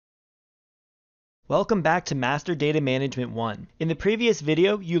Welcome back to Master Data Management 1. In the previous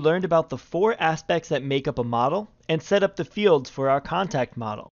video, you learned about the 4 aspects that make up a model and set up the fields for our contact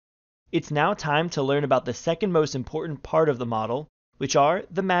model. It's now time to learn about the second most important part of the model, which are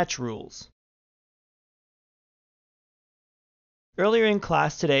the match rules. Earlier in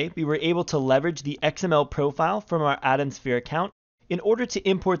class today, we were able to leverage the XML profile from our AtomSphere account in order to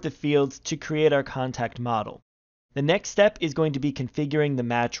import the fields to create our contact model. The next step is going to be configuring the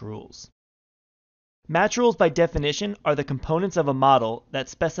match rules. Match rules by definition are the components of a model that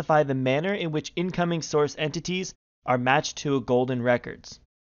specify the manner in which incoming source entities are matched to a golden records.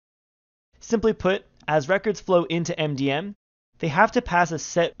 Simply put, as records flow into MDM, they have to pass a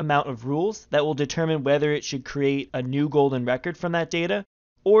set amount of rules that will determine whether it should create a new golden record from that data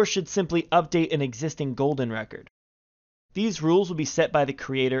or should simply update an existing golden record. These rules will be set by the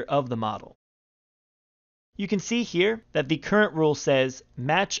creator of the model. You can see here that the current rule says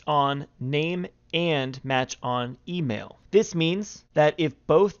match on name and match on email. This means that if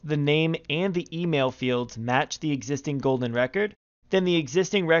both the name and the email fields match the existing golden record, then the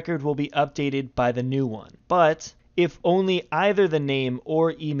existing record will be updated by the new one. But if only either the name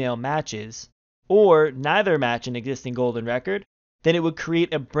or email matches, or neither match an existing golden record, then it would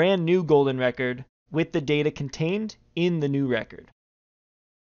create a brand new golden record with the data contained in the new record.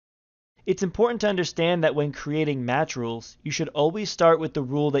 It's important to understand that when creating match rules, you should always start with the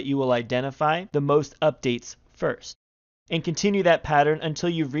rule that you will identify the most updates first, and continue that pattern until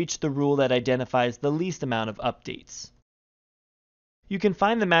you've reached the rule that identifies the least amount of updates. You can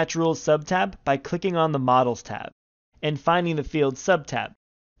find the Match Rules subtab by clicking on the Models tab, and finding the Fields subtab.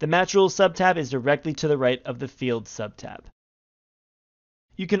 The Match Rules subtab is directly to the right of the Fields subtab.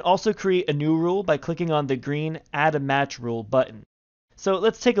 You can also create a new rule by clicking on the green Add a Match Rule button. So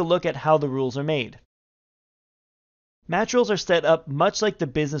let's take a look at how the rules are made. Match rules are set up much like the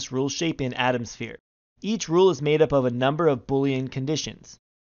business rule shape in AtomSphere. Each rule is made up of a number of Boolean conditions.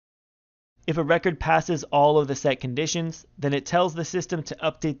 If a record passes all of the set conditions, then it tells the system to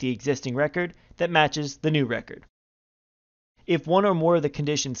update the existing record that matches the new record. If one or more of the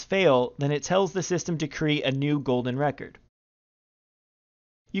conditions fail, then it tells the system to create a new golden record.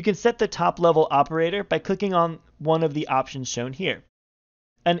 You can set the top-level operator by clicking on one of the options shown here.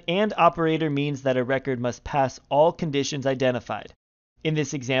 An AND operator means that a record must pass all conditions identified. In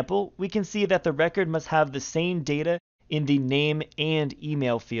this example, we can see that the record must have the same data in the name and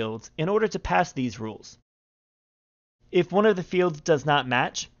email fields in order to pass these rules. If one of the fields does not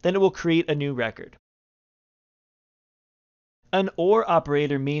match, then it will create a new record. An OR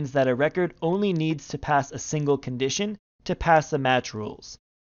operator means that a record only needs to pass a single condition to pass the match rules.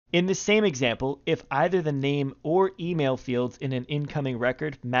 In this same example, if either the name or email fields in an incoming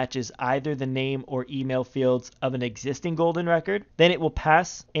record matches either the name or email fields of an existing golden record, then it will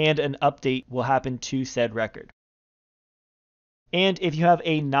pass and an update will happen to said record. And if you have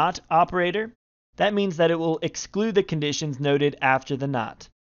a NOT operator, that means that it will exclude the conditions noted after the NOT.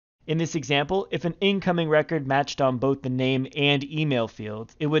 In this example, if an incoming record matched on both the name and email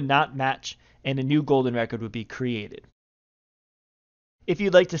fields, it would not match and a new golden record would be created. If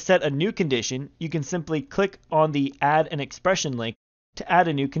you'd like to set a new condition, you can simply click on the Add an Expression link to add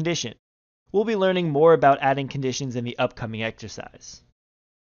a new condition. We'll be learning more about adding conditions in the upcoming exercise.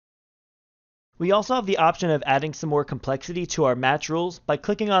 We also have the option of adding some more complexity to our match rules by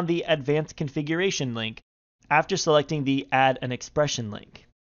clicking on the Advanced Configuration link after selecting the Add an Expression link.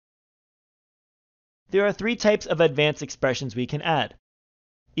 There are 3 types of advanced expressions we can add: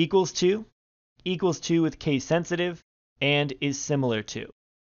 equals to with case sensitive, and is similar to.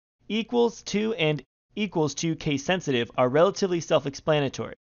 Equals to and equals to case sensitive are relatively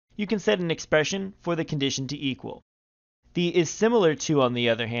self-explanatory. You can set an expression for the condition to equal. The is similar to, on the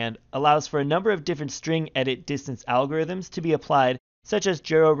other hand, allows for a number of different string edit distance algorithms to be applied, such as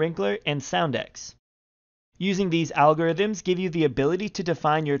GeroWrinkler and SoundX. Using these algorithms give you the ability to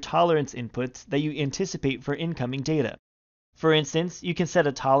define your tolerance inputs that you anticipate for incoming data. For instance, you can set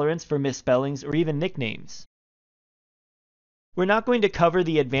a tolerance for misspellings or even nicknames. We're not going to cover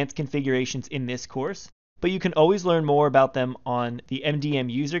the advanced configurations in this course, but you can always learn more about them on the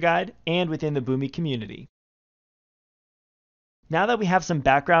MDM user guide and within the Boomi community. Now that we have some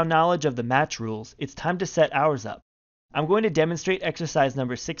background knowledge of the match rules, it's time to set ours up. I'm going to demonstrate exercise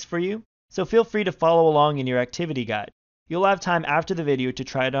number 6 for you, so feel free to follow along in your activity guide. You'll have time after the video to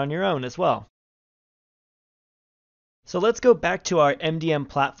try it on your own as well. So let's go back to our MDM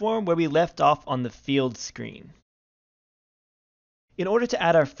platform where we left off on the Fields screen. In order to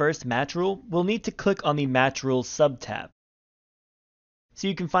add our first match rule, we'll need to click on the Match Rules subtab. So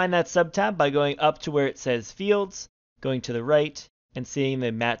you can find that subtab by going up to where it says Fields, going to the right, and seeing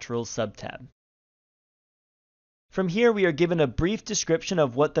the Match Rules subtab. From here, we are given a brief description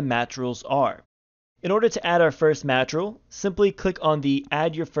of what the match rules are. In order to add our first match rule, simply click on the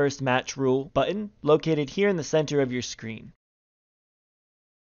Add Your First Match Rule button located here in the center of your screen.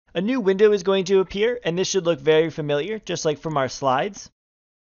 A new window is going to appear, and this should look very familiar, just like from our slides.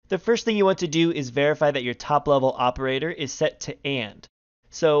 The first thing you want to do is verify that your top-level operator is set to AND.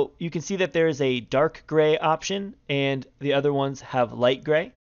 So you can see that there is a dark gray option, and the other ones have light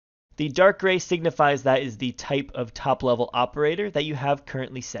gray. The dark gray signifies that is the type of top-level operator that you have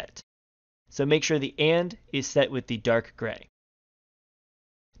currently set. So make sure the AND is set with the dark gray.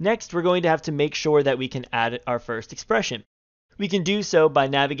 Next, we're going to have to make sure that we can add our first expression. We can do so by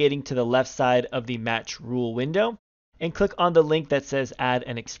navigating to the left side of the Match Rule window and click on the link that says Add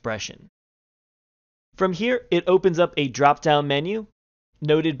an Expression. From here, it opens up a drop-down menu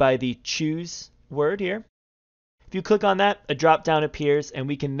noted by the Choose word here. If you click on that, a drop-down appears, and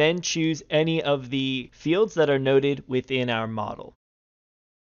we can then choose any of the fields that are noted within our model.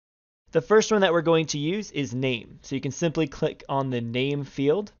 The first one that we're going to use is name. So you can simply click on the name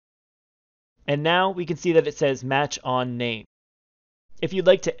field. And now we can see that it says match on name. If you'd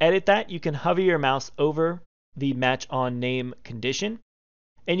like to edit that, you can hover your mouse over the match on name condition.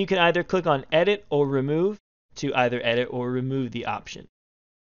 And you can either click on edit or remove to either edit or remove the option.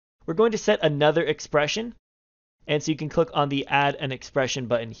 We're going to set another expression. And so you can click on the Add an Expression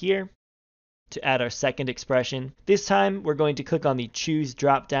button here to add our second expression. This time we're going to click on the Choose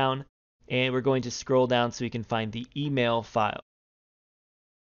drop-down, and we're going to scroll down so we can find the email file.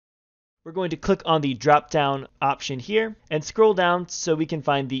 We're going to click on the drop-down option here and scroll down so we can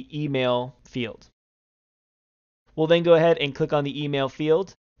find the email field. We'll then go ahead and click on the email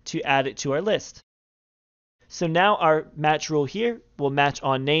field to add it to our list. So now our match rule here will match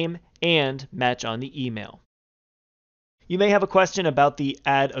on name and match on the email. You may have a question about the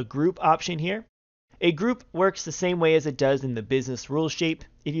Add a Group option here. A group works the same way as it does in the business rule shape.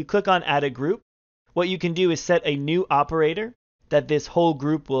 If you click on Add a Group, what you can do is set a new operator that this whole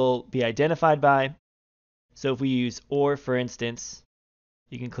group will be identified by. So if we use OR, for instance,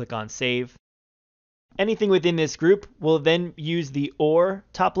 you can click on Save. Anything within this group will then use the OR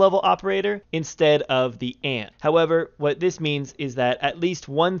top-level operator instead of the AND. However, what this means is that at least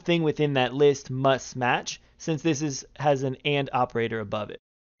one thing within that list must match, since this has an AND operator above it.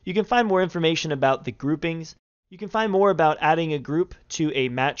 You can find more information about the groupings. You can find more about adding a group to a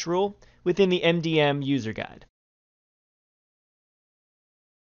match rule within the MDM user guide.